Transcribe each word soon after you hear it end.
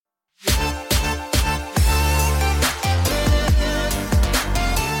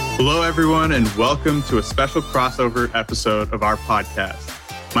Hello, everyone, and welcome to a special crossover episode of our podcast.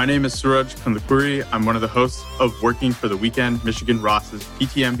 My name is Suraj Kandakuri. I'm one of the hosts of Working for the Weekend, Michigan Ross's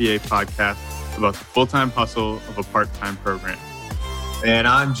PT/MBA podcast about the full-time hustle of a part-time program. And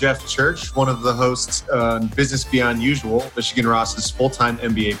I'm Jeff Church, one of the hosts on Business Beyond Usual, Michigan Ross's full-time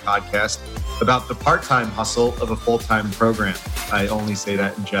MBA podcast about the part-time hustle of a full-time program. I only say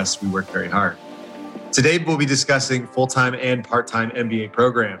that in jest. We work very hard. Today, we'll be discussing full-time and part-time MBA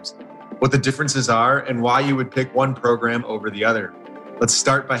programs, what the differences are, and why you would pick one program over the other. Let's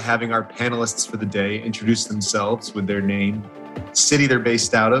start by having our panelists for the day introduce themselves with their name, city they're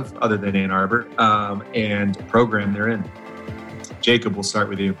based out of, other than Ann Arbor, and program they're in. Jacob, we'll start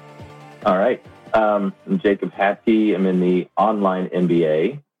with you. All right. I'm Jacob Hattie. I'm in the online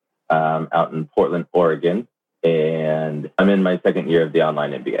MBA out in Portland, Oregon, and I'm in my second year of the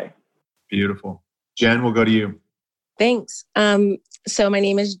online MBA. Beautiful. Jen, we'll go to you. Thanks. So my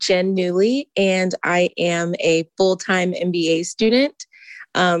name is Jen Newley, and I am a full-time MBA student,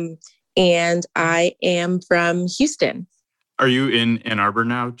 and I am from Houston. Are you in Ann Arbor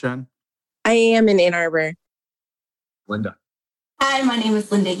now, Jen? I am in Ann Arbor. Linda. Hi, my name is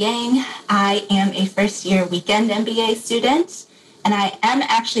Linda Yang. I am a first-year weekend MBA student, and I am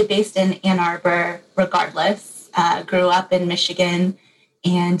actually based in Ann Arbor regardless. Grew up in Michigan,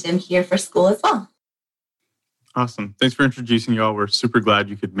 and am here for school as well. Awesome. Thanks for introducing y'all. We're super glad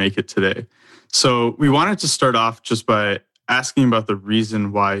you could make it today. So we wanted to start off just by asking about the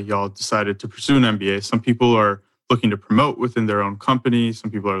reason why y'all decided to pursue an MBA. Some people are looking to promote within their own company. Some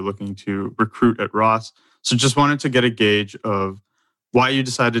people are looking to recruit at Ross. So just wanted to get a gauge of why you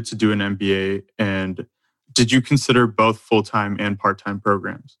decided to do an MBA, and did you consider both full-time and part-time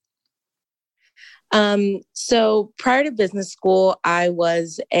programs? So prior to business school, I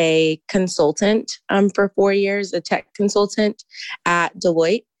was a consultant for 4 years, a tech consultant at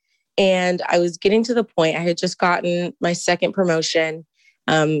Deloitte. And I was getting to the point, I had just gotten my second promotion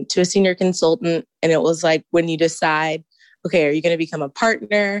to a senior consultant. And it was like, when you decide, okay, are you going to become a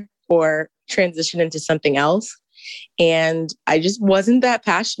partner or transition into something else? And I just wasn't that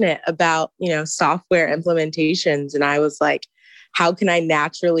passionate about, software implementations. And I was like, how can I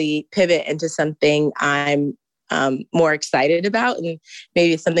naturally pivot into something I'm more excited about, and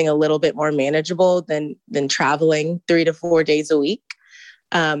maybe something a little bit more manageable than traveling 3 to 4 days a week?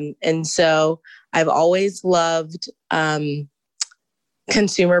 And so I've always loved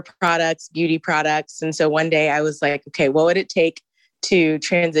consumer products, beauty products. And so one day I was like, okay, what would it take to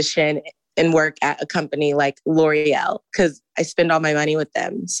transition and work at a company like L'Oreal? Because I spend all my money with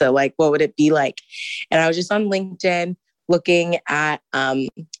them. So like, what would it be like? And I was just on LinkedIn looking at a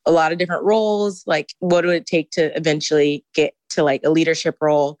lot of different roles, like what would it take to eventually get to like a leadership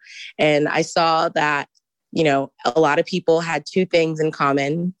role. And I saw that, a lot of people had two things in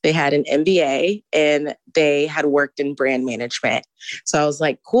common. They had an MBA and they had worked in brand management. So I was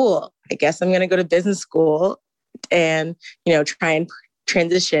like, cool, I guess I'm going to go to business school and, try and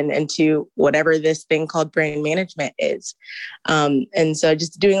transition into whatever this thing called brand management is. And so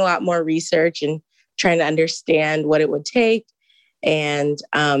just doing a lot more research and trying to understand what it would take. And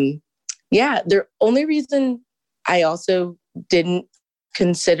the only reason I also didn't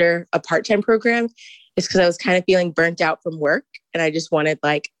consider a part-time program is because I was kind of feeling burnt out from work and I just wanted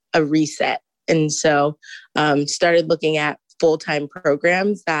like a reset. And so started looking at full-time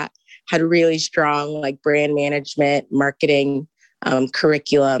programs that had really strong like brand management, marketing,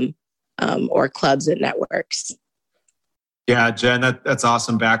 curriculum, or clubs and networks. Yeah, Jen, that's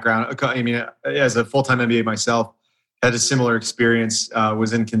awesome background. I mean, as a full-time MBA myself, had a similar experience,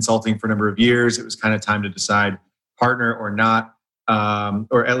 was in consulting for a number of years. It was kind of time to decide partner or not,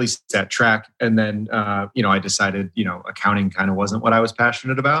 or at least that track. And then, I decided, accounting kind of wasn't what I was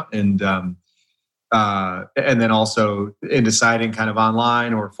passionate about. And then also in deciding kind of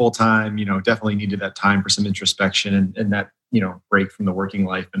online or full-time, definitely needed that time for some introspection and that, break from the working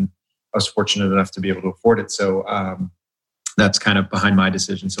life. And I was fortunate enough to be able to afford it. So, that's kind of behind my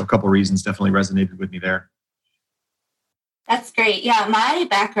decision. So a couple of reasons definitely resonated with me there. That's great. Yeah, my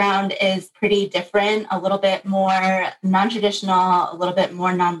background is pretty different, a little bit more non-traditional, a little bit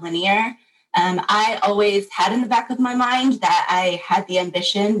more non-linear. I always had in the back of my mind that I had the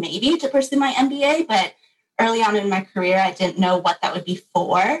ambition maybe to pursue my MBA, but early on in my career, I didn't know what that would be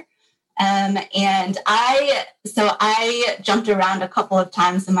for. And I jumped around a couple of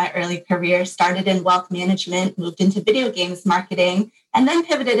times in my early career, started in wealth management, moved into video games marketing, and then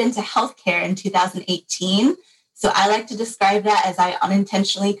pivoted into healthcare in 2018. So I like to describe that as I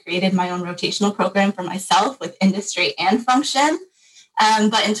unintentionally created my own rotational program for myself with industry and function.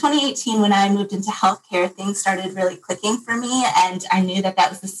 But in 2018, when I moved into healthcare, things started really clicking for me. And I knew that that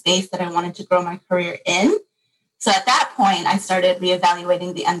was the space that I wanted to grow my career in. So at that point, I started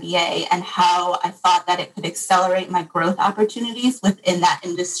reevaluating the MBA and how I thought that it could accelerate my growth opportunities within that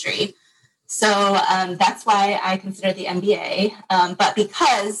industry. So that's why I consider the MBA. But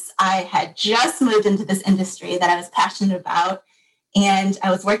because I had just moved into this industry that I was passionate about, and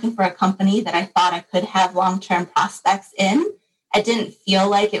I was working for a company that I thought I could have long-term prospects in, I didn't feel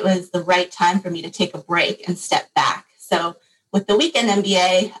like it was the right time for me to take a break and step back. So with the weekend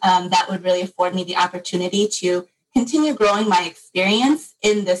MBA, that would really afford me the opportunity to continue growing my experience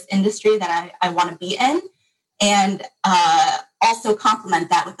in this industry that I want to be in, and also complement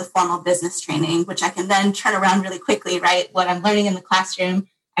that with the formal business training, which I can then turn around really quickly, right? What I'm learning in the classroom,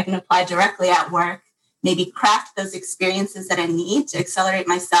 I can apply directly at work, maybe craft those experiences that I need to accelerate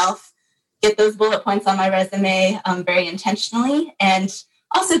myself, get those bullet points on my resume very intentionally, and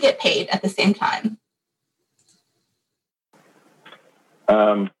also get paid at the same time.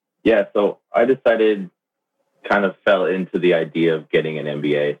 So I decided, kind of fell into the idea of getting an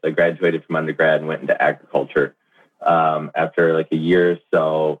MBA. So I graduated from undergrad and went into agriculture. After like a year or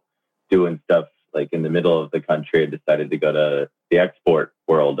so doing stuff like in the middle of the country, I decided to go to the export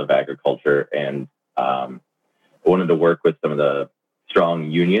world of agriculture, and I wanted to work with some of the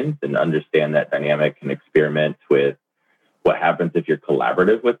strong unions and understand that dynamic and experiment with what happens if you're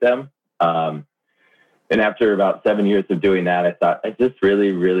collaborative with them. And after about 7 years of doing that, I thought, is this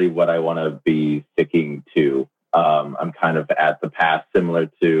really, really what I want to be sticking to? I'm kind of at the path similar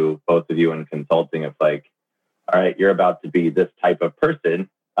to both of you in consulting. It's like, all right, you're about to be this type of person.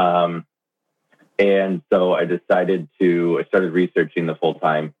 And so I started researching the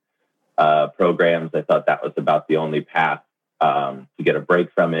full-time programs. I thought that was about the only path to get a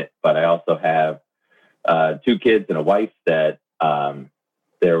break from it. But I also have 2 kids and a wife that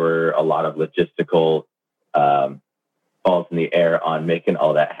there were a lot of logistical balls in the air on making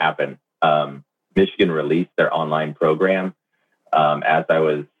all that happen. Michigan released their online program as I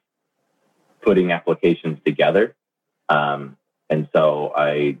was putting applications together. And so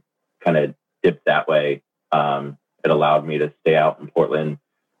I kind of dipped that way. It allowed me to stay out in Portland.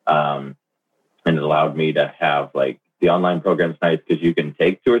 And it allowed me to have like the online program's nice because you can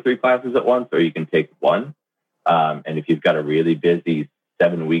take 2 or 3 classes at once, or you can take 1. And if you've got a really busy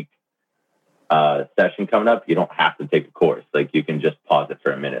 7-week session coming up, you don't have to take a course. Like you can just pause it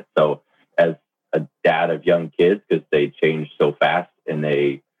for a minute. So as a dad of young kids, because they change so fast and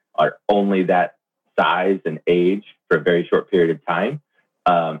they are only that size and age for a very short period of time,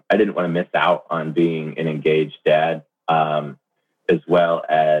 I didn't want to miss out on being an engaged dad. As well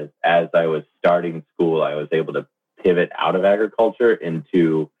as I was starting school, I was able to pivot out of agriculture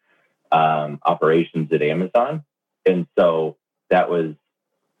into operations at Amazon. And so that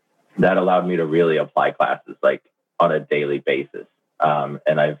allowed me to really apply classes like on a daily basis. And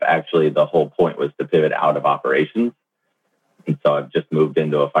the whole point was to pivot out of operations. And so I've just moved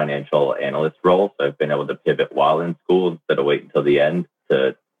into a financial analyst role. So I've been able to pivot while in school instead of wait until the end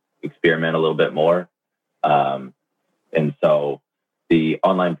to experiment a little bit more. And so the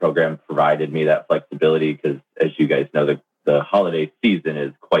online program provided me that flexibility because, as you guys know, the holiday season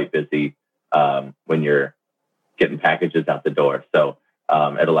is quite busy when you're getting packages out the door. So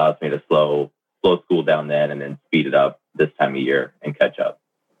it allows me to slow school down then and then speed it up this time of year and catch up.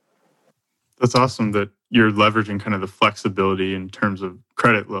 That's awesome that you're leveraging kind of the flexibility in terms of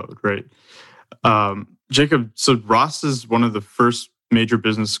credit load, right? Jacob, so Ross is one of the first major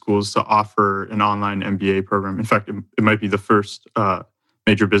business schools to offer an online MBA program. In fact, it might be the first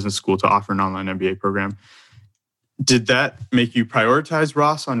major business school to offer an online MBA program. Did that make you prioritize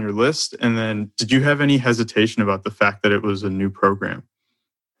Ross on your list? And then did you have any hesitation about the fact that it was a new program?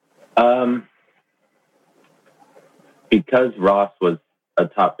 Because Ross was a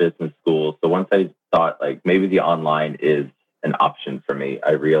top business school, so once I thought like maybe the online is an option for me,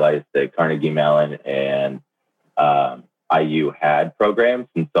 I realized that Carnegie Mellon and IU had programs,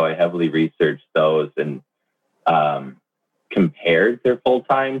 and so I heavily researched those and compared their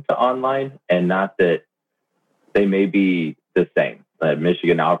full-time to online, and not that they may be the same.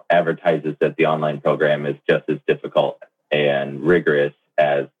 Michigan advertises that the online program is just as difficult and rigorous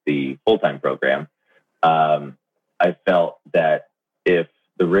as the full-time program. I felt that if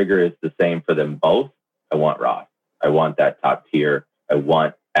the rigor is the same for them both, I want Ross. I want that top tier. I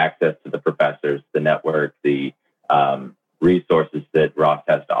want access to the professors, the network, the resources that Ross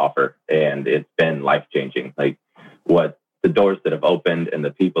has to offer. And it's been life-changing. Like what the doors that have opened and the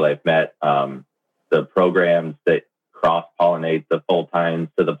people I've met, the programs that cross-pollinate the full-times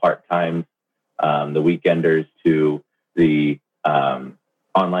to the part-times, the weekenders to the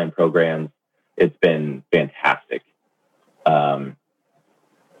online programs. It's been fantastic.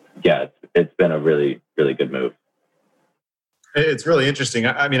 It's been a really, really good move. It's really interesting.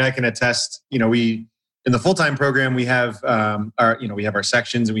 I mean, I can attest, we, in the full-time program, we have we have our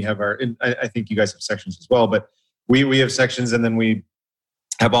sections, and we have I think you guys have sections as well, but we have sections, and then we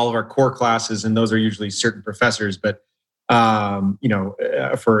have all of our core classes, and those are usually certain professors. But,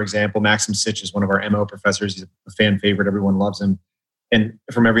 for example, Maxim Sitch is one of our MO professors. He's a fan favorite. Everyone loves him. And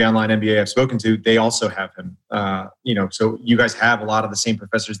from every online MBA I've spoken to, they also have him. So you guys have a lot of the same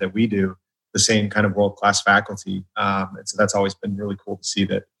professors that we do, the same kind of world-class faculty. And so that's always been really cool to see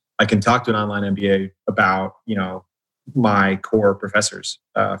that I can talk to an online MBA about, my core professors,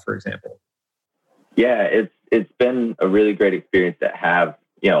 for example. Yeah, it's been a really great experience to have,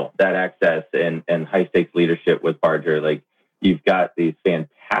 that access and high stakes leadership with Barger. Like, you've got these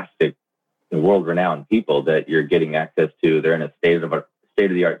fantastic, world-renowned people that you're getting access to. They're in a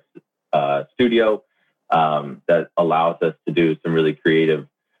state-of-the-art studio that allows us to do some really creative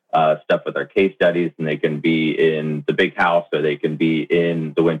stuff with our case studies, and they can be in the big house or they can be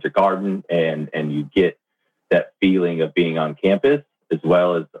in the winter garden, and you get that feeling of being on campus, as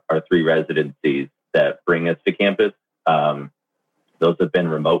well as our 3 residencies that bring us to campus. Those have been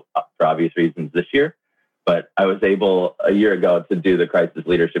remote for obvious reasons this year, but I was able a year ago to do the Crisis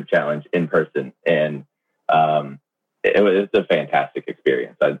Leadership Challenge in person, and it was a fantastic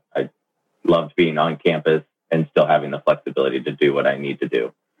experience. I loved being on campus and still having the flexibility to do what I need to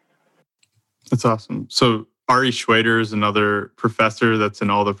do. That's awesome. So Ari Schwader is another professor that's in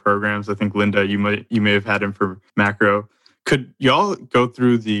all the programs. I think, Linda, you may have had him for macro. Could y'all go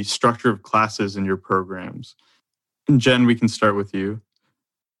through the structure of classes in your programs? And Jen, we can start with you.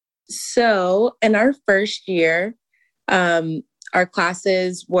 So in our first year, our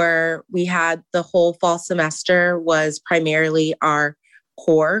classes we had the whole fall semester was primarily our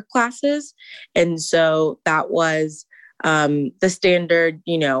core classes. And so that was the standard,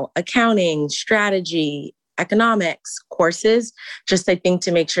 accounting, strategy, economics courses, just I think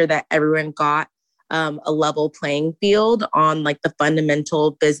to make sure that everyone got a level playing field on like the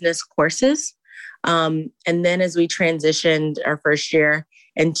fundamental business courses. And then as we transitioned our first year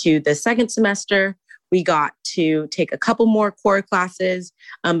into the second semester, we got to take a couple more core classes,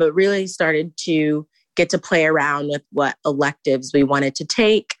 but really started to get to play around with what electives we wanted to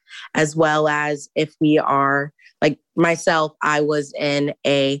take, as well as if we are, like myself, I was in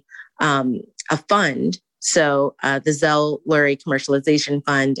a fund. So the Zell Lurie Commercialization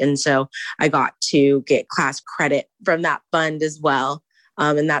Fund. And so I got to get class credit from that fund as well.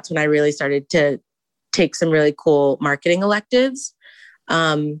 And that's when I really started to take some really cool marketing electives.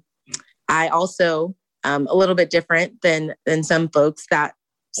 I also, a little bit different than some folks, that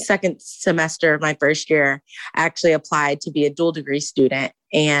second semester of my first year, I actually applied to be a dual degree student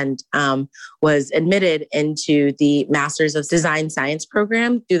and was admitted into the Masters of Design Science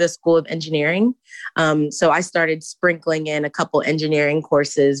program through the School of Engineering. So I started sprinkling in a couple engineering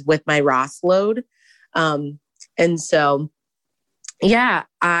courses with my Ross load. And so, yeah,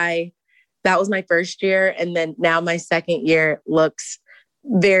 that was my first year. And then now my second year looks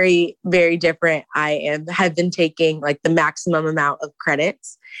very, very different. I have been taking like the maximum amount of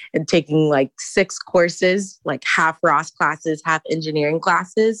credits and taking like 6 courses, like half Ross classes, half engineering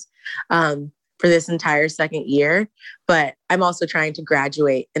classes for this entire second year. But I'm also trying to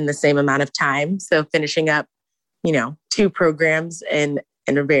graduate in the same amount of time. So finishing up, 2 programs in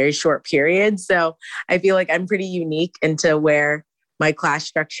a very short period. So I feel like I'm pretty unique into where my class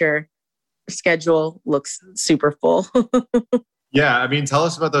structure schedule looks super full. Yeah, I mean, tell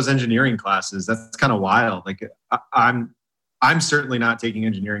us about those engineering classes. That's kind of wild. Like, I'm certainly not taking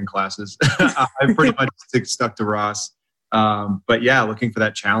engineering classes. I'm pretty much stuck to Ross. But yeah, looking for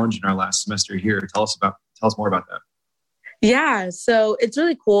that challenge in our last semester here. Tell us more about that. Yeah, so it's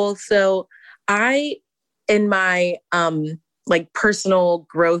really cool. So in my like personal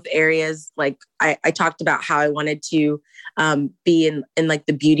growth areas, like I talked about how I wanted to be in like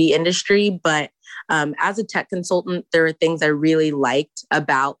the beauty industry, but as a tech consultant, there are things I really liked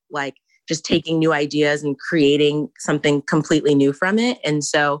about like just taking new ideas and creating something completely new from it. And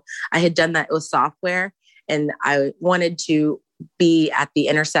so I had done that with software, and I wanted to be at the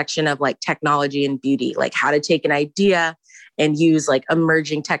intersection of like technology and beauty, like how to take an idea and use like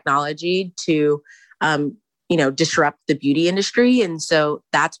emerging technology to, disrupt the beauty industry. And so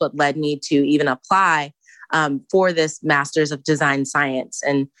that's what led me to even apply for this Masters of Design Science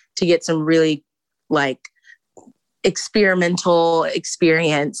and to get some really like experimental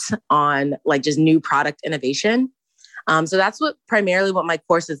experience on like just new product innovation. So that's primarily what my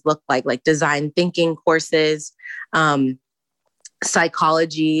courses look like design thinking courses.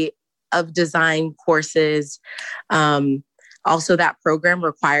 psychology of design courses. Also, that program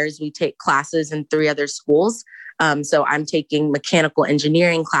requires we take classes in 3 other schools. So I'm taking mechanical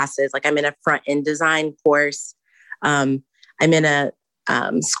engineering classes, like I'm in a front end design course. I'm in a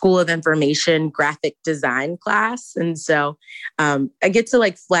School of Information graphic design class. And so I get to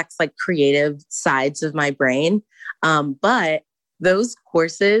like flex like creative sides of my brain. But those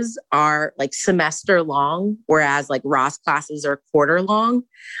courses are like semester long, whereas like Ross classes are quarter long.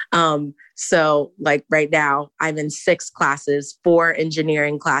 So like right now I'm in 6 classes, 4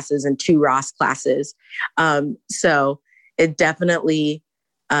 engineering classes and 2 Ross classes. So it definitely,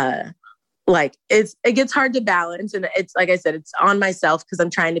 it gets hard to balance. And it's, like I said, it's on myself because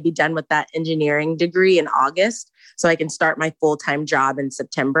I'm trying to be done with that engineering degree in August so I can start my full-time job in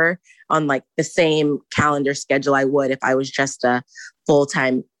September on like the same calendar schedule I would if I was just a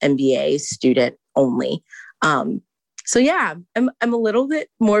full-time MBA student only. So yeah, I'm a little bit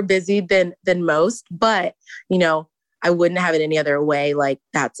more busy than most, but I wouldn't have it any other way. Like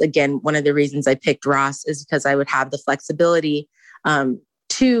that's again one of the reasons I picked Ross is because I would have the flexibility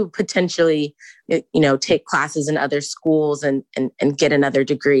to potentially, take classes in other schools and get another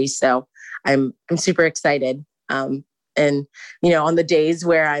degree. So I'm super excited. And on the days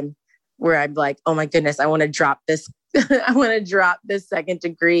where I'm like, oh my goodness, I want to drop this. I want to drop this second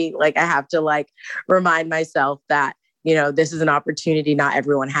degree. Like I have to like remind myself that, this is an opportunity not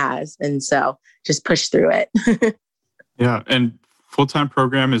everyone has. And so just push through it. Yeah. And full-time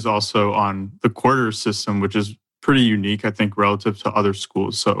program is also on the quarter system, which is pretty unique, I think, relative to other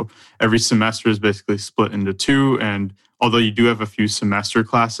schools. So every semester is basically split into 2. And although you do have a few semester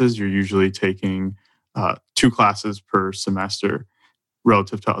classes, you're usually taking 2 classes per semester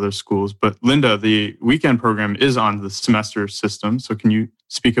relative to other schools. But Linda, the weekend program is on the semester system. So can you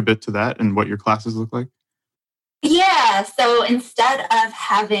speak a bit to that and what your classes look like? Yeah, so instead of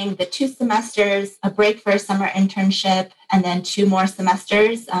having the 2 semesters, a break for a summer internship, and then 2 more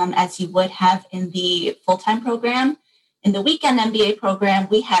semesters, as you would have in the full-time program, in the weekend MBA program,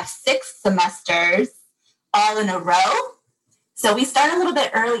 we have 6 semesters all in a row. So we start a little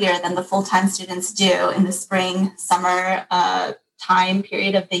bit earlier than the full-time students do in the spring, summer time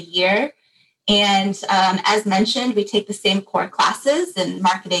period of the year. And as mentioned, we take the same core classes in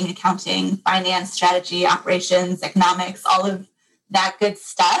marketing, accounting, finance, strategy, operations, economics, all of that good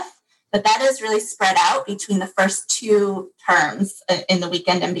stuff. But that is really spread out between the first 2 terms in the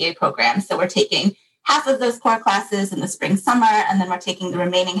weekend MBA program. So we're taking half of those core classes in the spring, summer, and then we're taking the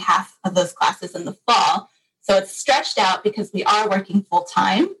remaining half of those classes in the fall. So it's stretched out because we are working full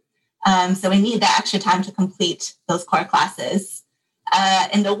time. So we need that extra time to complete those core classes.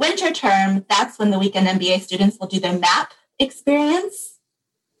 In the winter term, that's when the weekend MBA students will do their MAP experience.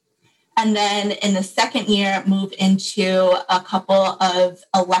 And then in the second year, move into a couple of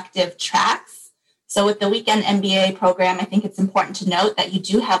elective tracks. So with the weekend MBA program, I think it's important to note that you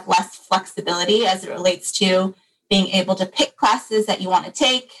do have less flexibility as it relates to being able to pick classes that you want to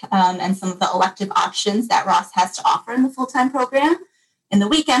take and some of the elective options that Ross has to offer in the full-time program. In the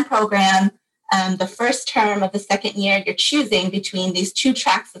weekend program, the first term of the second year, you're choosing between these 2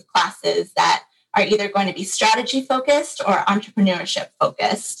 tracks of classes that are either going to be strategy focused or entrepreneurship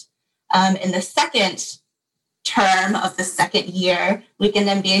focused. In the second term of the second year, weekend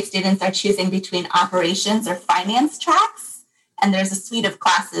MBA students are choosing between operations or finance tracks. And there's a suite of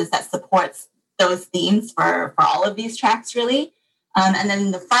classes that supports those themes for all of these tracks, really. And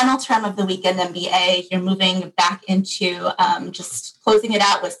then the final term of the weekend MBA, you're moving back into just closing it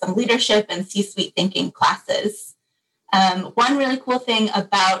out with some leadership and C-suite thinking classes. One really cool thing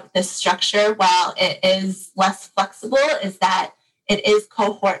about this structure, while it is less flexible, is that it is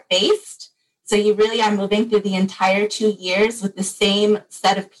cohort-based. So you really are moving through the entire 2 years with the same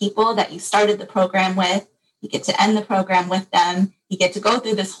set of people that you started the program with. You get to end the program with them. You get to go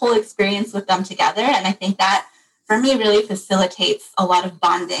through this whole experience with them together. And I think that for me, really facilitates a lot of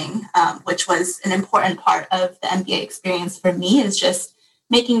bonding, which was an important part of the MBA experience for me, is just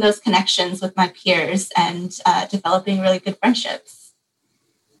making those connections with my peers and developing really good friendships.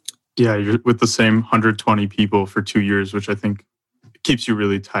 Yeah, you're with the same 120 people for 2 years, which I think keeps you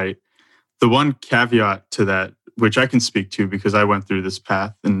really tight. The one caveat to that, which I can speak to because I went through this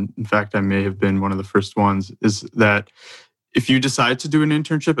path, and in fact, I may have been one of the first ones, is that if you decide to do an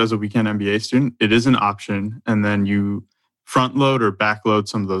internship as a weekend MBA student, it is an option. And then you front load or back load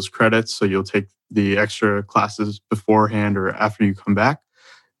some of those credits. So you'll take the extra classes beforehand or after you come back.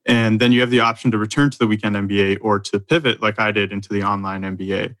 And then you have the option to return to the weekend MBA or to pivot like I did into the online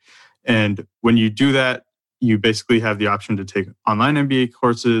MBA. And when you do that, you basically have the option to take online MBA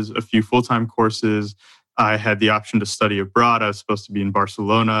courses, a few full-time courses, I had the option to study abroad. I was supposed to be in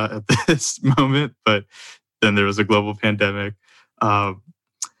Barcelona at this moment, but then there was a global pandemic.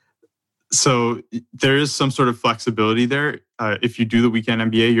 So there is some sort of flexibility there. If you do the weekend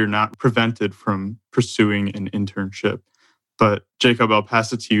MBA, you're not prevented from pursuing an internship. But Jacob, I'll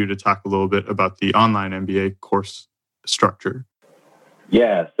pass it to you to talk a little bit about the online MBA course structure.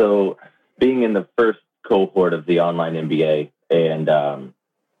 Yeah, so being in the first cohort of the online MBA, and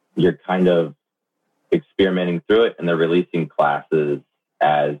you're kind of experimenting through it, and they're releasing classes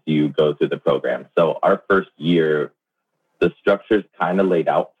as you go through the program. So our first year, the structure's kind of laid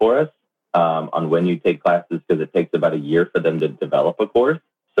out for us on when you take classes, because it takes about a year for them to develop a course.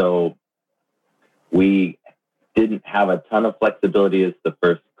 So we didn't have a ton of flexibility as the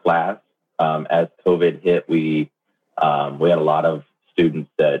first class. As COVID hit, we had a lot of students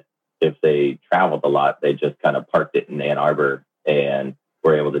that if they traveled a lot, they just kind of parked it in Ann Arbor and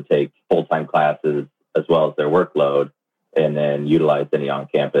were able to take full-time classes as well as their workload, and then utilize any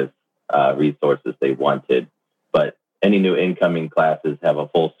on-campus resources they wanted. But any new incoming classes have a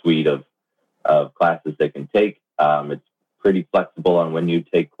full suite of classes they can take. It's pretty flexible on when you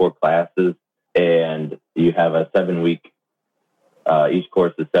take core classes, and you have a 7-week, each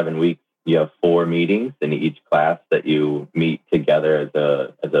course is 7 weeks. You have 4 meetings in each class that you meet together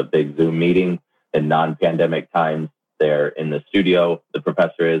as a big Zoom meeting. In non-pandemic times, they're in the studio, the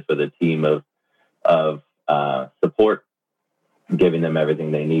professor is, with a team of support, giving them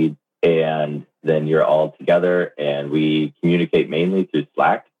everything they need. And then you're all together, and we communicate mainly through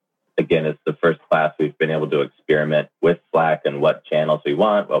Slack. Again, it's the first class we've been able to experiment with Slack and what channels we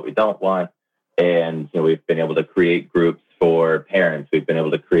want, what we don't want. And we've been able to create groups for parents. We've been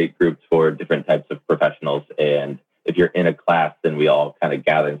able to create groups for different types of professionals. And if you're in a class, then we all kind of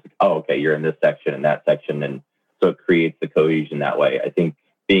gather and say, oh, okay, you're in this section and that section. And so it creates the cohesion that way. I think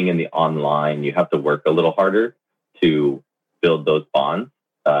being in the online, you have to work a little harder to build those bonds.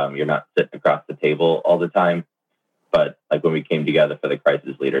 You're not sitting across the table all the time. But like when we came together for the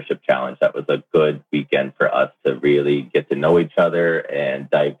Crisis Leadership Challenge, that was a good weekend for us to really get to know each other and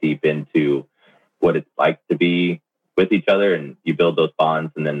dive deep into what it's like to be with each other, and you build those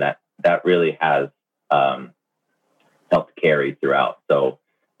bonds, and then that really has helped carry throughout. So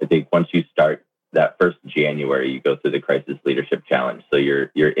I think once you start that first January, you go through the Crisis Leadership Challenge. So you're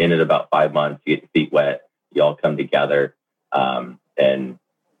in it about 5 months, you get your feet wet, you all come together and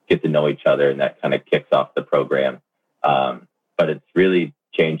get to know each other, and that kind of kicks off the program. But it's really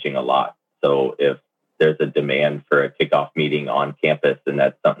changing a lot. So if there's a demand for a kickoff meeting on campus, and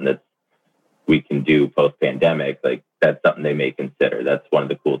that's something that we can do post-pandemic, like that's something they may consider. That's one of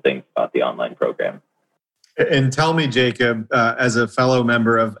the cool things about the online program. And tell me, Jacob, as a fellow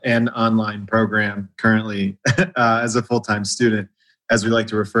member of an online program currently, as a full-time student, as we like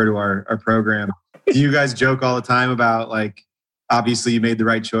to refer to our program, do you guys joke all the time about, like, obviously you made the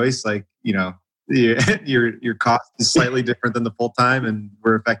right choice, like, your cost is slightly different than the full-time, and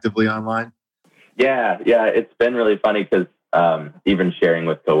we're effectively online? Yeah, it's been really funny because even sharing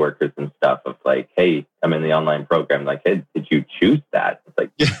with coworkers and stuff of like, hey, I'm in the online program. Like, hey, did you choose that? It's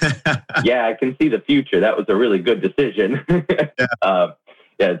like, yeah, I can see the future. That was a really good decision.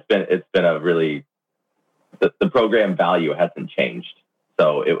 It's been a really, the program value hasn't changed.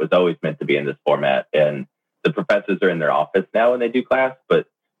 So it was always meant to be in this format. And the professors are in their office now when they do class, but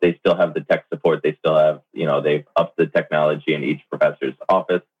they still have the tech support. They still have, they've upped the technology in each professor's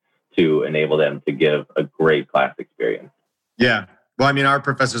office to enable them to give a great class experience. Yeah. Well, I mean, our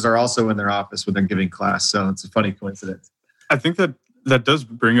professors are also in their office when they're giving class. So it's a funny coincidence. I think that does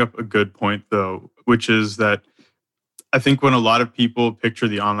bring up a good point, though, which is that I think when a lot of people picture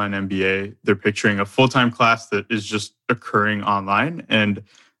the online MBA, they're picturing a full-time class that is just occurring online. And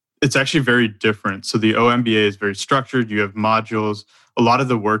it's actually very different. So the OMBA is very structured. You have modules. A lot of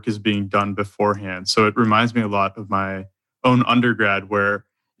the work is being done beforehand. So it reminds me a lot of my own undergrad, where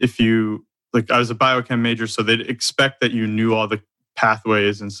I was a biochem major, so they'd expect that you knew all the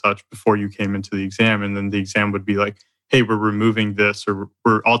pathways and such before you came into the exam. And then the exam would be like, hey, we're removing this, or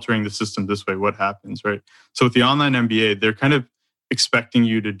we're altering the system this way. What happens, right? So with the online MBA, they're kind of expecting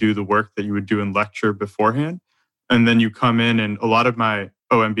you to do the work that you would do in lecture beforehand. And then you come in, and a lot of my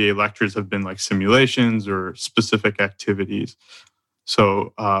OMBA lectures have been like simulations or specific activities.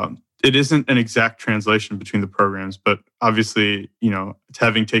 So it isn't an exact translation between the programs, but obviously,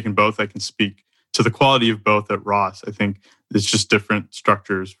 having taken both, I can speak to the quality of both at Ross. I think it's just different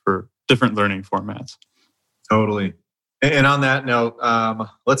structures for different learning formats. Totally. And on that note,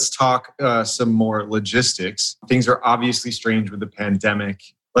 let's talk some more logistics. Things are obviously strange with the pandemic.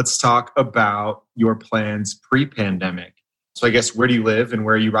 Let's talk about your plans pre-pandemic. So I guess, where do you live and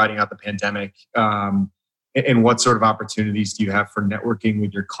where are you riding out the pandemic? And what sort of opportunities do you have for networking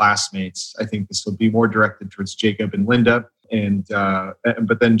with your classmates? I think this will be more directed towards Jacob and Linda.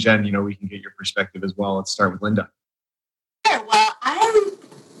 But then Jen, we can get your perspective as well. Let's start with Linda. Sure. Well, I'm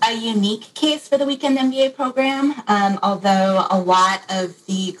a unique case for the Weekend MBA program, although a lot of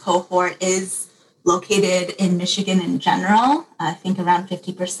the cohort is located in Michigan in general, I think around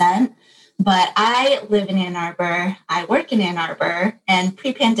 50%. But I live in Ann Arbor, I work in Ann Arbor, and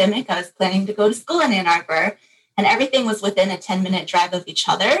pre-pandemic, I was planning to go to school in Ann Arbor, and everything was within a 10-minute drive of each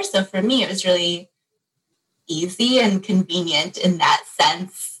other. So for me, it was really easy and convenient in that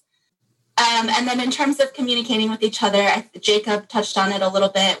sense. And then in terms of communicating with each other, Jacob touched on it a little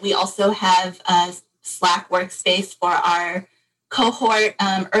bit. We also have a Slack workspace for our cohort.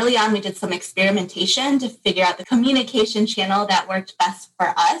 Early on, we did some experimentation to figure out the communication channel that worked best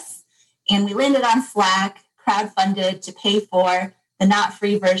for us. And we landed on Slack, crowdfunded to pay for the not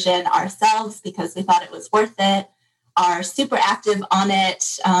free version ourselves because we thought it was worth it, are super active on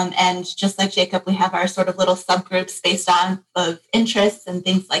it. And just like Jacob, we have our sort of little subgroups based on of interests and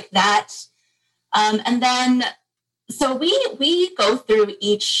things like that. And then, so we go through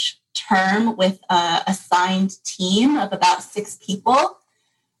each term with a assigned team of about 6 people.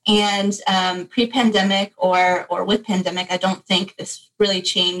 And pre-pandemic or with pandemic, I don't think this really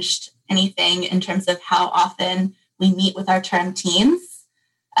changed anything in terms of how often we meet with our term teams.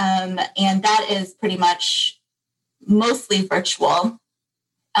 And that is pretty much mostly virtual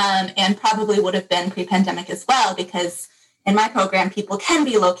and probably would have been pre-pandemic as well, because in my program, people can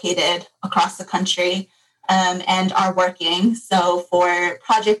be located across the country and are working. So for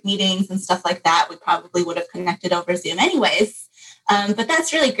project meetings and stuff like that, we probably would have connected over Zoom anyways. But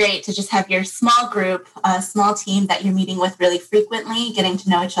that's really great to just have your small group, small team that you're meeting with really frequently, getting to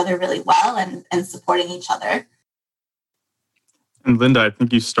know each other really well and supporting each other. And Linda, I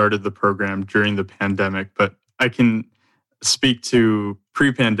think you started the program during the pandemic, but I can speak to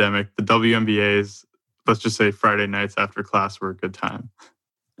pre-pandemic. The WMBAs, let's just say Friday nights after class were a good time.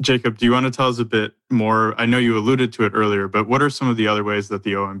 Jacob, do you want to tell us a bit more? I know you alluded to it earlier, but what are some of the other ways that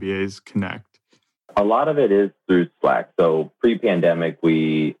the OMBAs connect? A lot of it is through Slack. So pre-pandemic,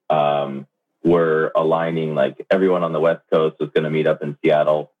 we were aligning, like everyone on the West Coast was going to meet up in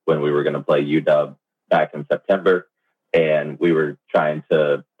Seattle when we were going to play UW back in September. And we were trying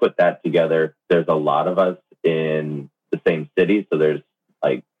to put that together. There's a lot of us in the same city. So there's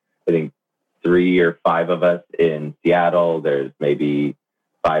like, I think 3 or 5 of us in Seattle. There's maybe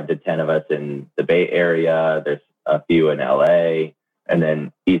 5 to 10 of us in the Bay Area. There's a few in LA, and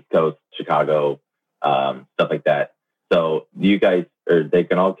then East Coast, Chicago, stuff like that. So you guys, or they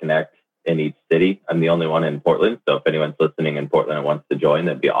can all connect in each city. I'm the only one in Portland. So if anyone's listening in Portland and wants to join,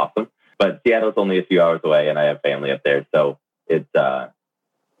 that'd be awesome. But Seattle's only a few hours away and I have family up there. So it's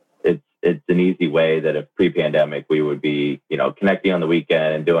an easy way that if pre-pandemic, we would be, connecting on the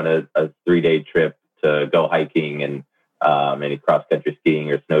weekend and doing a 3-day trip to go hiking and any cross-country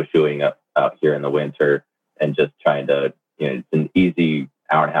skiing or snowshoeing out here in the winter, and just trying to, it's an easy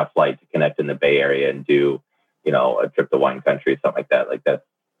hour-and-a-half flight to connect in the Bay Area and do, a trip to wine country, something like that. Like that's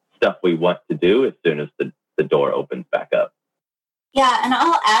stuff we want to do as soon as the door opens back up. Yeah, and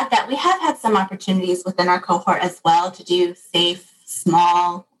I'll add that we have had some opportunities within our cohort as well to do safe,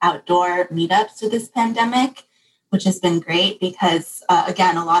 small outdoor meetups through this pandemic, which has been great because,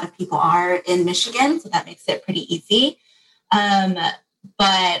 again, a lot of people are in Michigan, so that makes it pretty easy.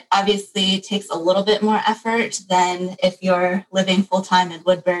 But obviously it takes a little bit more effort than if you're living full-time in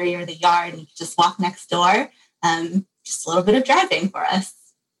Woodbury or the Yard and you can just walk next door. Just a little bit of driving for us.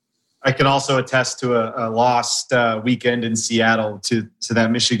 I can also attest to a lost weekend in Seattle to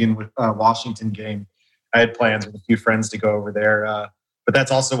that Michigan-Washington game. I had plans with a few friends to go over there. But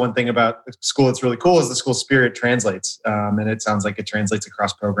that's also one thing about the school that's really cool is the school spirit translates. And it sounds like it translates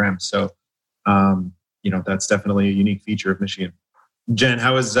across programs. So, that's definitely a unique feature of Michigan. Jen,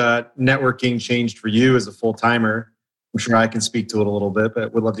 how has networking changed for you as a full-timer? I'm sure I can speak to it a little bit,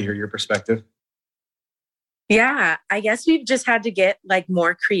 but would love to hear your perspective. Yeah, I guess we've just had to get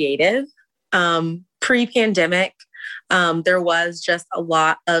more creative. Pre-pandemic, there was just a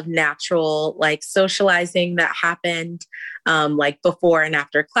lot of natural socializing that happened before and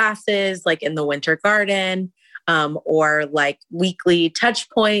after classes, in the Winter Garden, or weekly touch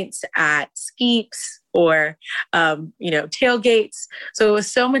points at Skeeps or, tailgates. So it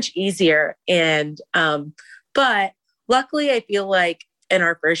was so much easier. And, but luckily I feel like in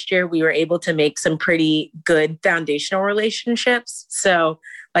our first year, we were able to make some pretty good foundational relationships. So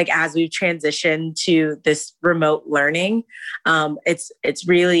as we've transitioned to this remote learning, it's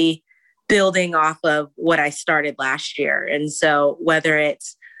really building off of what I started last year. And so whether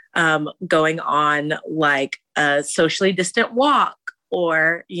it's going on like a socially distant walk,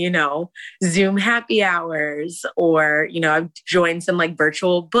 or, Zoom happy hours, or, I've joined some like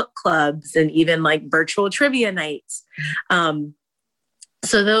virtual book clubs and even like virtual trivia nights.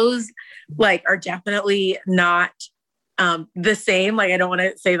 So those like are definitely not the same. Like, I don't want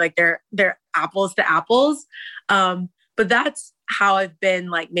to say like they're apples to apples. But that's how I've been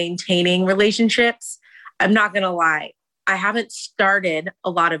like maintaining relationships. I'm not going to lie. I haven't started a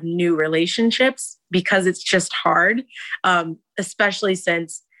lot of new relationships because it's just hard, especially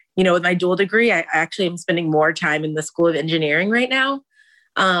since, with my dual degree, I actually am spending more time in the School of Engineering right now.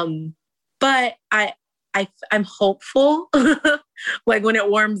 But I'm hopeful, like when it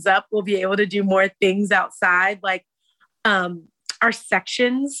warms up, we'll be able to do more things outside. Like our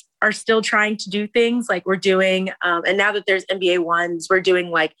sections are still trying to do things like we're doing. And now that there's MBA 1s, we're doing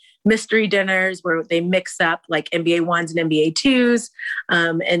like mystery dinners where they mix up like MBA 1s and MBA 2s.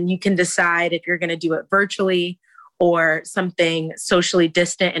 And you can decide if you're going to do it virtually or something socially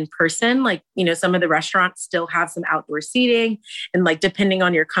distant in person. Like, some of the restaurants still have some outdoor seating, and like, depending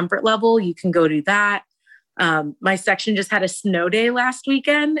on your comfort level, you can go do that. My section just had a snow day last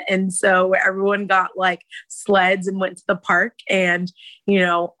weekend. And so everyone got like sleds and went to the park and,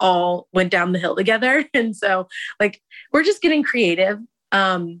 all went down the hill together. And so like, we're just getting creative.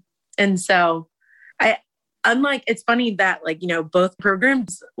 And so it's funny that like, both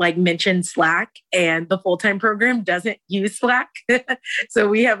programs like mention Slack, and the full-time program doesn't use Slack. So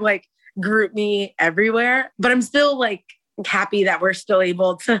we have like GroupMe everywhere, but I'm still like happy that we're still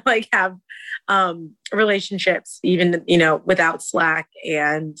able to like have relationships even, without Slack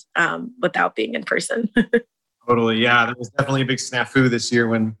and without being in person. Totally. Yeah. There was definitely a big snafu this year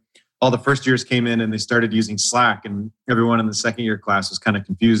when all the first years came in and they started using Slack, and everyone in the second year class was kind of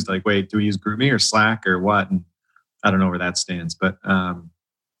confused. Like, wait, do we use GroupMe or Slack or what? And I don't know where that stands, but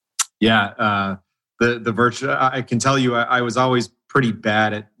the virtual, I can tell you, I was always pretty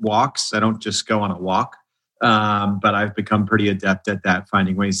bad at walks. I don't just go on a walk. But I've become pretty adept at that,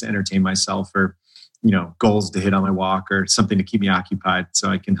 finding ways to entertain myself, or, goals to hit on my walk, or something to keep me occupied so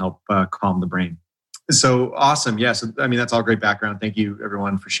I can help calm the brain. So awesome. Yeah. So, that's all great background. Thank you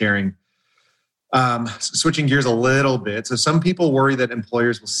everyone for sharing. Switching gears a little bit. So some people worry that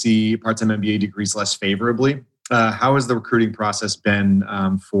employers will see part-time MBA degrees less favorably. How has the recruiting process been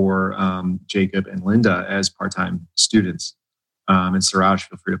for Jacob and Linda as part-time students? And Suraj,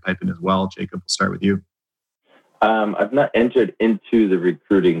 feel free to pipe in as well. Jacob, we'll start with you. I've not entered into the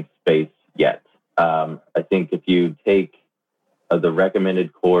recruiting space yet. I think if you take the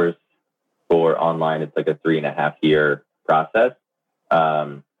recommended course for online, it's like a 3.5-year process.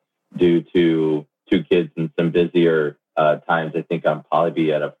 Due to 2 kids and some busier times, I think I'll probably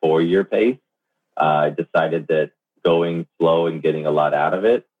be at a 4-year pace. I decided that going slow and getting a lot out of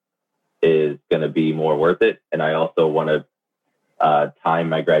it is going to be more worth it. And I also want to time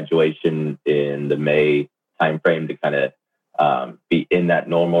my graduation in the May timeframe to kind of be in that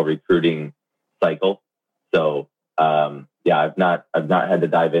normal recruiting cycle. So I've not had to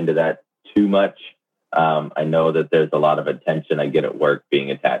dive into that too much. I know that there's a lot of attention I get at work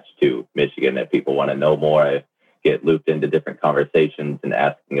being attached to Michigan, that people want to know more. I get looped into different conversations and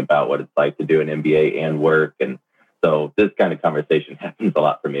asking about what it's like to do an MBA and work. And so this kind of conversation happens a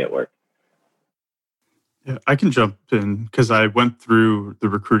lot for me at work. Yeah, I can jump in because I went through the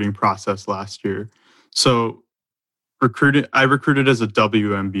recruiting process last year. So I recruited as a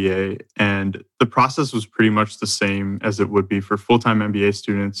WMBA, and the process was pretty much the same as it would be for full-time MBA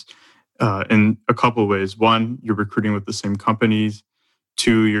students in a couple of ways. One, you're recruiting with the same companies.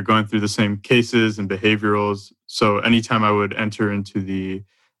 2, you're going through the same cases and behaviorals. So anytime I would enter into the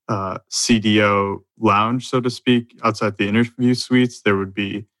CDO lounge, so to speak, outside the interview suites, there would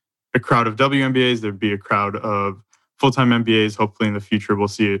be a crowd of WMBAs. There'd be a crowd of full-time MBAs. Hopefully in the future, we'll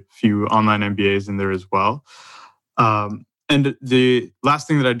see a few online MBAs in there as well. And the last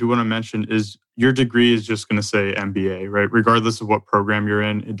thing that I do want to mention is your degree is just going to say MBA, right? Regardless of what program you're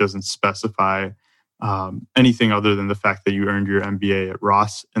in, it doesn't specify anything other than the fact that you earned your MBA at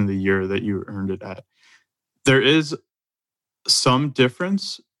Ross in the year that you earned it at. There is some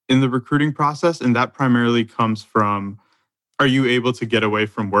difference in the recruiting process, and that primarily comes from, are you able to get away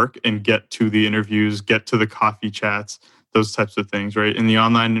from work and get to the interviews, get to the coffee chats, those types of things, right? In the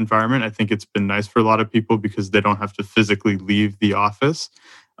online environment, I think it's been nice for a lot of people because they don't have to physically leave the office.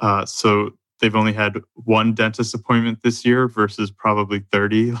 So they've only had 1 dentist appointment this year versus probably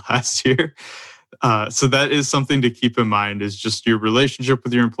 30 last year. So that is something to keep in mind, is just your relationship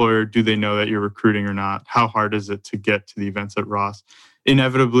with your employer. Do they know that you're recruiting or not? How hard is it to get to the events at Ross?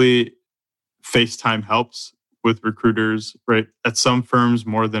 Inevitably, FaceTime helps with recruiters, right? At some firms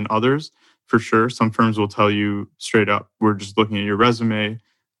more than others, for sure. Some firms will tell you straight up, we're just looking at your resume.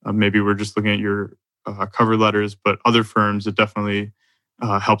 Maybe we're just looking at your cover letters, but other firms, it definitely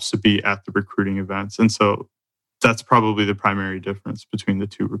helps to be at the recruiting events. And so that's probably the primary difference between the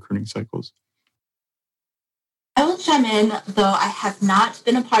two recruiting cycles. I will chime in, though I have not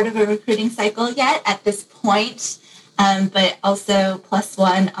been a part of a recruiting cycle yet at this point, but also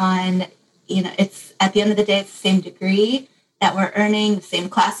 +1 on, it's at the end of the day, it's the same degree that we're earning, the same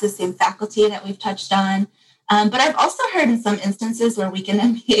classes, same faculty that we've touched on. But I've also heard in some instances where weekend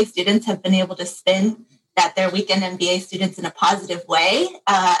MBA students have been able to spin that they're weekend MBA students in a positive way.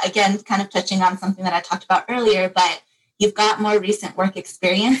 Again, kind of touching on something that I talked about earlier, but you've got more recent work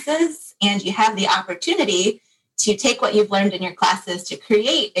experiences and you have the opportunity to take what you've learned in your classes to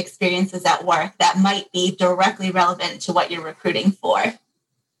create experiences at work that might be directly relevant to what you're recruiting for.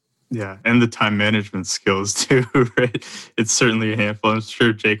 Yeah, and the time management skills too, right? It's certainly a handful. I'm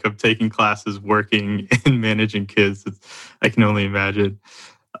sure Jacob taking classes, working and managing kids, I can only imagine.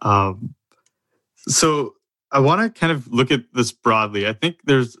 So I want to kind of look at this broadly. I think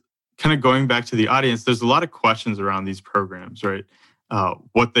there's kind of going back to the audience, there's a lot of questions around these programs, right?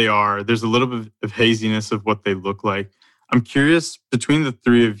 What they are. There's a little bit of haziness of what they look like. I'm curious, between the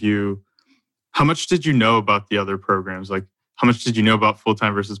three of you, how much did you know about the other programs? Like, how much did you know about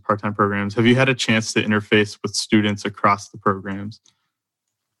full-time versus part-time programs? Have you had a chance to interface with students across the programs?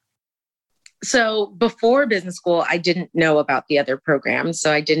 So before business school, I didn't know about the other programs.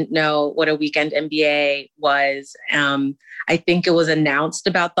 So I didn't know what a weekend MBA was. I think it was announced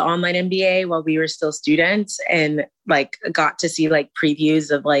about the online MBA while we were still students, and like got to see like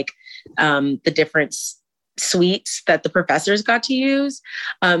previews of like the different suites that the professors got to use.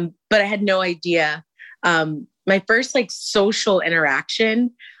 But I had no idea. My first like social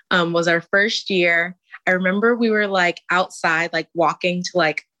interaction was our first year. I remember we were like outside, like walking to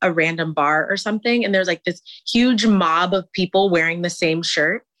like a random bar or something. And there's like this huge mob of people wearing the same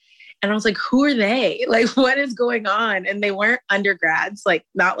shirt. And I was like, who are they? Like, what is going on? And they weren't undergrads, like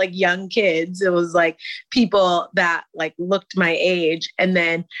not like young kids. It was like people that like looked my age, and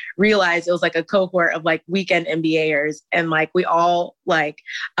then realized it was like a cohort of like weekend MBAers. And like, we all like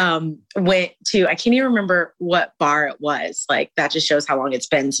went to, I can't even remember what bar it was. Like, that just shows how long it's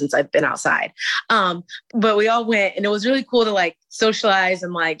been since I've been outside. But we all went, and it was really cool to like socialize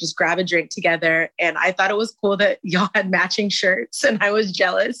and like just grab a drink together. And I thought it was cool that y'all had matching shirts, and I was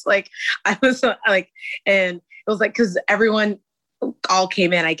jealous. Like, I was like, and it was like, cause everyone all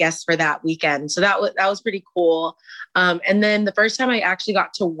came in, I guess, for that weekend. So that was pretty cool. And then the first time I actually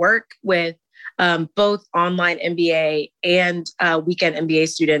got to work with both online MBA and weekend MBA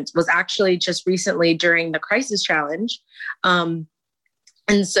students was actually just recently during the Crisis Challenge.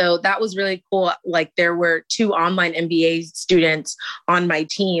 And so that was really cool. Like, there were 2 online MBA students on my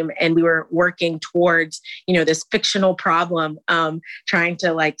team, and we were working towards, this fictional problem, trying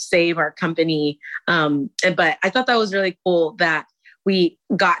to like save our company. But I thought that was really cool that we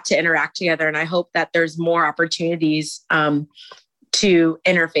got to interact together. And I hope that there's more opportunities to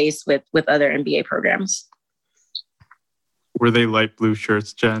interface with other MBA programs. Were they light blue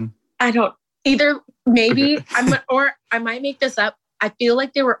shirts, Jen? I don't either. Maybe Okay. or I might make this up. I feel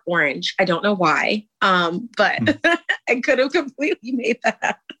like they were orange. I don't know why, but I could have completely made that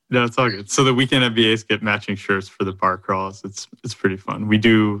up. No, it's all good. So the weekend MBAs get matching shirts for the bar crawls. It's pretty fun. We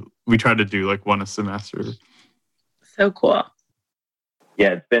try to do like one a semester. So cool.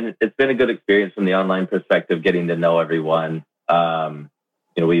 Yeah, it's been a good experience from the online perspective, getting to know everyone.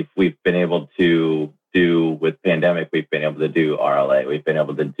 We've been able to do with pandemic. We've been able to do RLA. We've been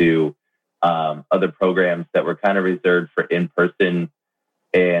able to do other programs that were kind of reserved for in-person,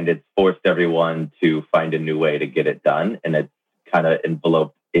 and it's forced everyone to find a new way to get it done. And it's kind of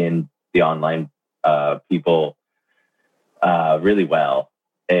enveloped in the online people really well.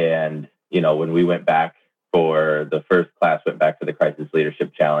 And, when we went back for the first class, went back for the Crisis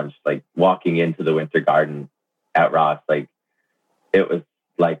Leadership Challenge, like walking into the Winter Garden at Ross, like it was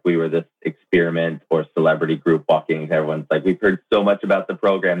like we were this experiment or celebrity group walking. Everyone's like, we've heard so much about the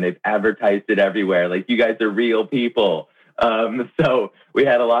program. They've advertised it everywhere. Like, you guys are real people. So we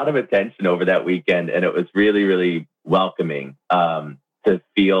had a lot of attention over that weekend, and it was really, really welcoming to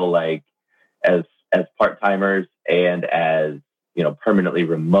feel like as part-timers and as, permanently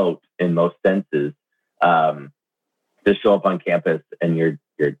remote in most senses, to show up on campus and you're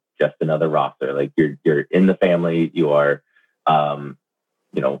just another roster. Like, you're in the family. You are,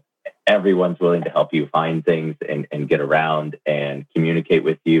 everyone's willing to help you find things and get around and communicate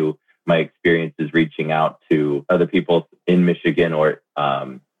with you. My experience is reaching out to other people in Michigan or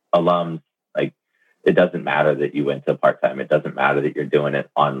alums, like it doesn't matter that you went to part-time. It doesn't matter that you're doing it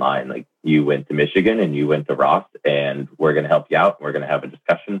online. Like, you went to Michigan and you went to Ross, and we're going to help you out. We're going to have a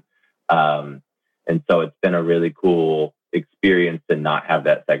discussion. And so it's been a really cool experience to not have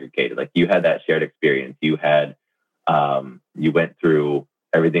that segregated. Like, you had that shared experience. You had, you went through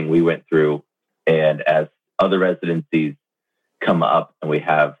everything we went through. And as other residencies come up and we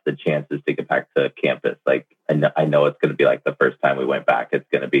have the chances to get back to campus, like, I know it's going to be like the first time we went back. It's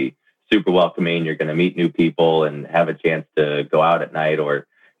going to be super welcoming. You're going to meet new people and have a chance to go out at night or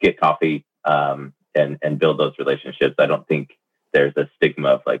get coffee, and build those relationships. I don't think there's a stigma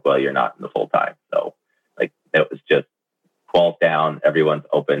of like, well, you're not in the full time. So like, it was just walls down, everyone's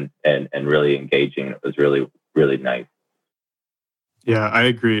open and really engaging. It was really, really nice. Yeah, I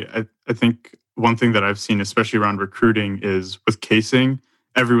agree. I think one thing that I've seen, especially around recruiting, is with casing,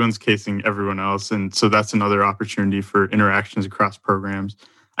 everyone's casing everyone else. And so that's another opportunity for interactions across programs.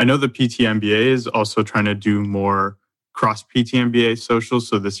 I know the PTMBA is also trying to do more cross PTMBA socials.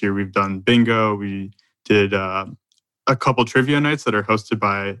 So this year we've done bingo. We did a couple trivia nights that are hosted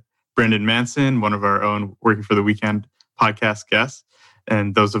by Brandon Manson, one of our own Working for the Weekend podcast guests.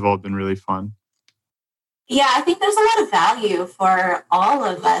 And those have all been really fun. Yeah, I think there's a lot of value for all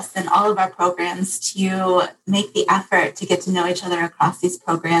of us and all of our programs to make the effort to get to know each other across these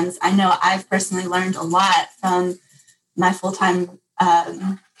programs. I know I've personally learned a lot from my full-time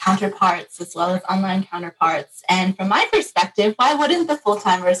counterparts as well as online counterparts. And from my perspective, why wouldn't the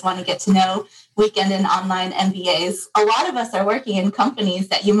full-timers want to get to know weekend and online MBAs? A lot of us are working in companies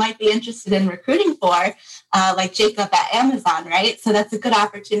that you might be interested in recruiting for, like Jacob at Amazon, right? So that's a good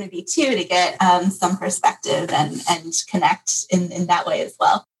opportunity too to get some perspective and connect in that way as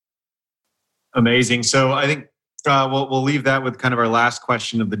well. Amazing. So I think we'll leave that with kind of our last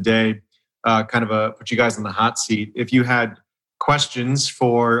question of the day, put you guys on the hot seat. If you had questions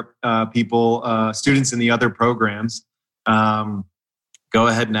for people, students in the other programs, go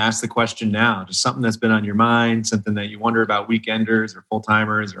ahead and ask the question now. Just something that's been on your mind, something that you wonder about weekenders or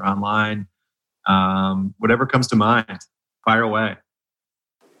full-timers or online, whatever comes to mind, fire away.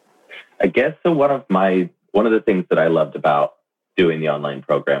 I guess so. One of the things that I loved about doing the online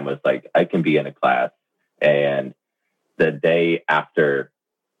program was like, I can be in a class and the day after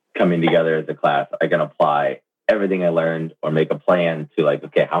coming together as a class, I can apply everything I learned or make a plan to like,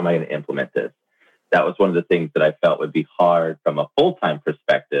 okay, how am I going to implement this? That was one of the things that I felt would be hard from a full-time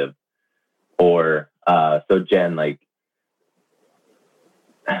perspective. Or, so Jen, like,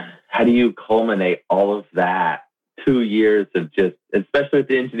 how do you culminate all of that 2 years of just, especially with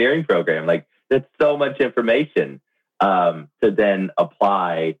the engineering program, like that's so much information to then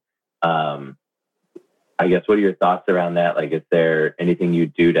apply. I guess, what are your thoughts around that? Like, is there anything you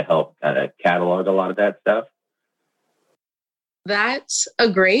do to help kind of catalog a lot of that stuff? That's a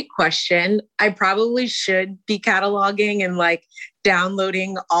great question. I probably should be cataloging and like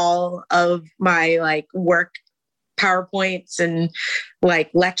downloading all of my like work PowerPoints and like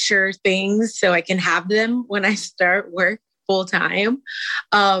lecture things so I can have them when I start work full time.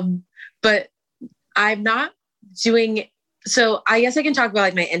 But I'm not doing. So I guess I can talk about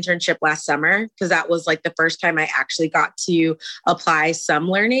like my internship last summer, because that was like the first time I actually got to apply some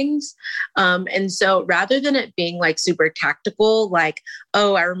learnings. And so rather than it being like super tactical, like,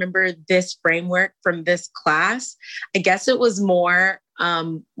 oh, I remember this framework from this class, I guess it was more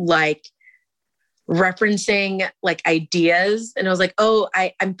like referencing like ideas. And I was like, oh,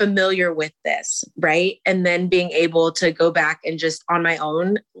 I'm familiar with this, right? And then being able to go back and just on my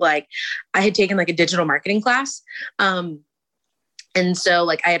own, like I had taken like a digital marketing class. And so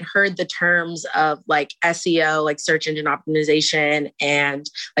like I had heard the terms of like SEO, like search engine optimization and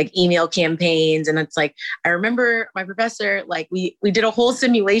like email campaigns. And it's like, I remember my professor, like we did a whole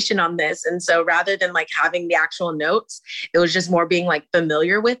simulation on this. And so rather than like having the actual notes, it was just more being like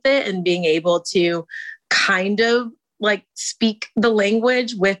familiar with it and being able to kind of like speak the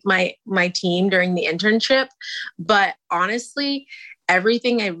language with my team during the internship. But honestly,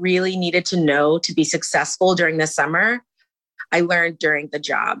 everything I really needed to know to be successful during the summer, I learned during the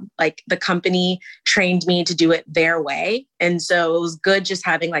job. Like the company trained me to do it their way. And so it was good just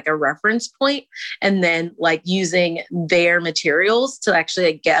having like a reference point and then like using their materials to actually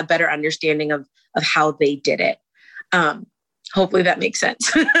like, get a better understanding of how they did it. Hopefully that makes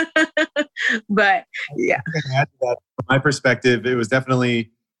sense. But yeah. From my perspective, it was definitely,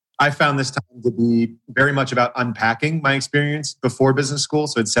 I found this time to be very much about unpacking my experience before business school.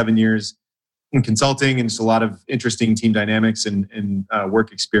 So it's 7 years in consulting and just a lot of interesting team dynamics and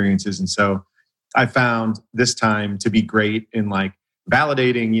work experiences. And so I found this time to be great in like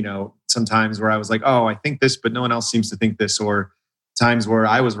validating, you know, sometimes where I was like, oh, I think this, but no one else seems to think this, or times where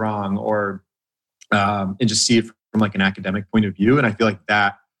I was wrong, or and just see it from like an academic point of view. And I feel like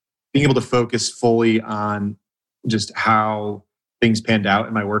that being able to focus fully on just how things panned out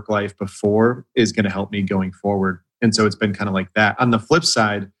in my work life before is going to help me going forward. And so it's been kind of like that. On the flip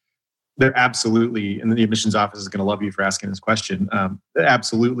side, they're absolutely, and the admissions office is going to love you for asking this question,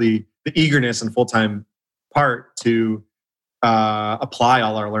 absolutely the eagerness and full-time part to apply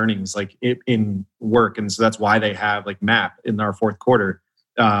all our learnings like in work. And so that's why they have like MAP in our fourth quarter.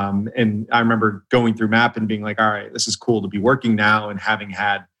 And I remember going through MAP and being like, all right, this is cool to be working now and having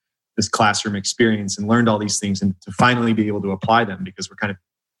had this classroom experience and learned all these things and to finally be able to apply them, because we're kind of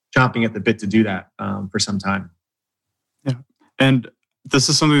chomping at the bit to do that for some time. Yeah. And this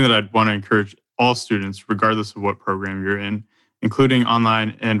is something that I'd want to encourage all students, regardless of what program you're in, including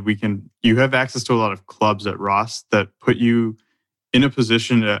online and weekend. You have access to a lot of clubs at Ross that put you in a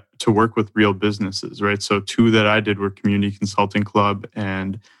position to work with real businesses, right? So 2 that I did were Community Consulting Club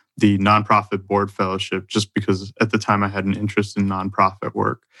and the Nonprofit Board Fellowship, just because at the time I had an interest in nonprofit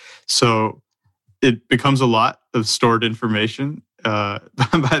work. So it becomes a lot of stored information by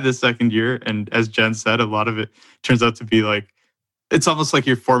the second year. And as Jen said, a lot of it turns out to be like, it's almost like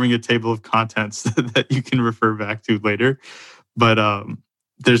you're forming a table of contents that you can refer back to later. But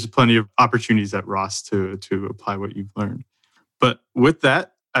there's plenty of opportunities at Ross to apply what you've learned. But with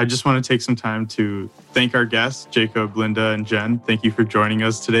that, I just want to take some time to thank our guests, Jacob, Linda, and Jen. Thank you for joining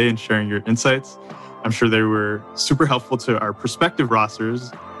us today and sharing your insights. I'm sure they were super helpful to our prospective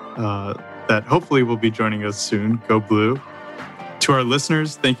Rossers that hopefully will be joining us soon. Go Blue. To our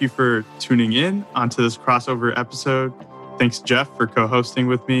listeners, thank you for tuning in onto this crossover episode. Thanks, Jeff, for co-hosting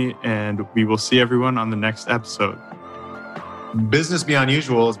with me, and we will see everyone on the next episode. Business Beyond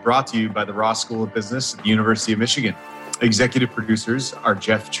Usual is brought to you by the Ross School of Business at the University of Michigan. Executive producers are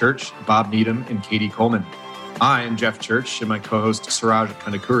Jeff Church, Bob Needham, and Katie Coleman. I am Jeff Church, and my co-host Suraj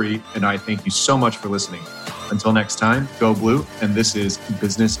Kandakuri, and I thank you so much for listening. Until next time, go Blue, and this is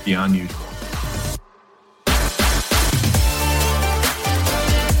Business Beyond Usual.